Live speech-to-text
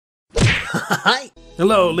Hi!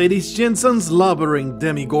 Hello, ladies, gents, and slobbering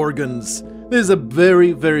demigorgons. This is a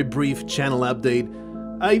very brief channel update.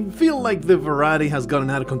 I feel like the variety has gotten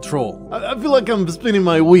out of control. I feel like I'm spinning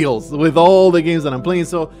my wheels with all the games that I'm playing,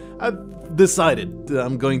 so I've decided that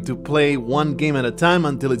I'm going to play one game at a time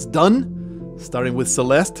until it's done, starting with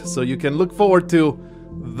Celeste, so you can look forward to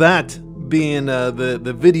that being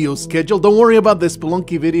the video schedule. Don't worry about the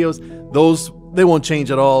Spelunky videos. Those, they won't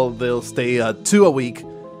change at all. They'll stay 2 a week.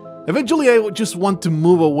 Eventually, I would just want to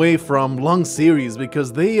move away from long series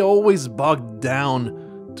because they always bog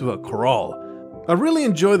down to a crawl. I really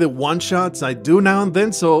enjoy the one-shots I do now and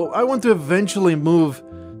then, so I want to eventually move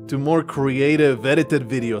to more creative, edited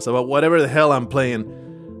videos about whatever the hell I'm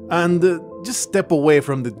playing, and just step away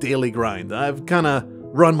from the daily grind. I've kind of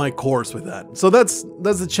run my course with that. So that's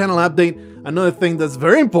the channel update. Another thing that's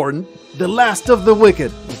very important, The Last of the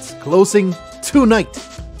Wicked. It's closing tonight.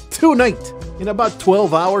 In about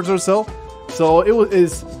 12 hours or so. So it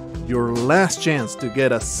is your last chance to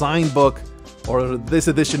get a signed book or this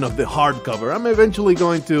edition of the hardcover. I'm eventually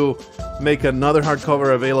going to make another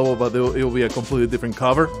hardcover available, but it will be a completely different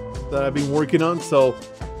cover that I've been working on. So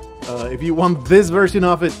if you want this version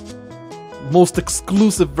of it, most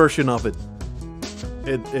exclusive version of it,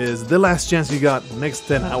 it is the last chance you got, next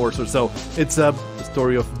 10 hours or so. It's the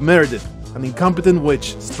story of Meredith, an incompetent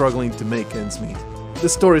witch struggling to make ends meet.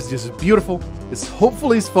 This story is just beautiful,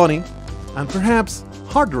 hopefully it's funny, and perhaps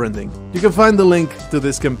heartrending. You can find the link to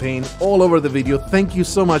this campaign all over the video. Thank you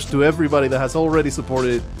so much to everybody that has already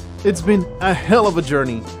supported it. It's been a hell of a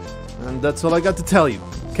journey, and that's all I got to tell you.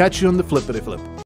 Catch you on the flippity flip.